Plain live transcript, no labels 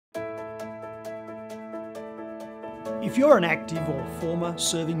If you're an active or former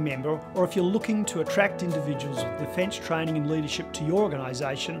serving member, or if you're looking to attract individuals with defence training and leadership to your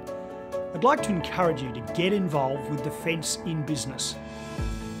organisation, I'd like to encourage you to get involved with Defence in Business.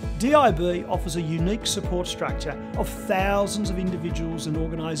 DIB offers a unique support structure of thousands of individuals and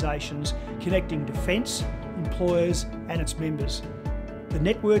organisations connecting defence, employers and its members. The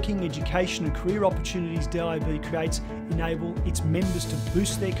networking, education and career opportunities DIB creates enable its members to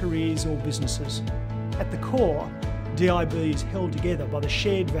boost their careers or businesses. At the core, DIB is held together by the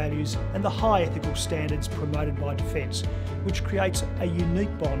shared values and the high ethical standards promoted by Defence, which creates a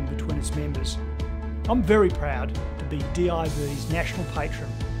unique bond between its members. I'm very proud to be DIB's national patron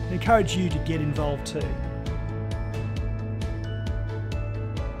and encourage you to get involved too.